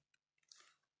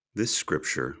This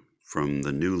scripture from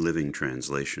the New Living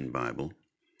Translation Bible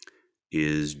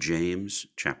is James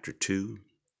chapter 2,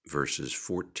 verses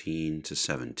 14 to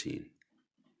 17.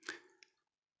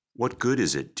 What good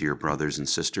is it, dear brothers and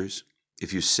sisters,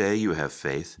 if you say you have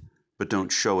faith, but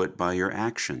don't show it by your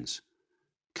actions?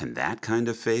 Can that kind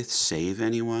of faith save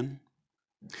anyone?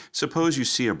 Suppose you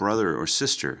see a brother or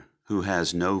sister who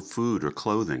has no food or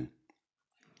clothing,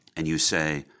 and you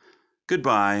say,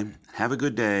 "Goodbye, have a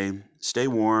good day, stay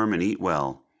warm and eat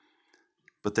well."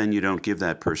 But then you don't give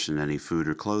that person any food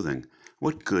or clothing.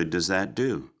 What good does that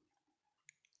do?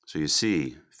 So you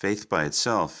see, faith by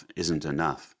itself isn't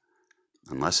enough.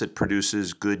 Unless it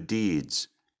produces good deeds,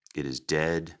 it is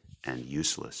dead and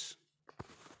useless.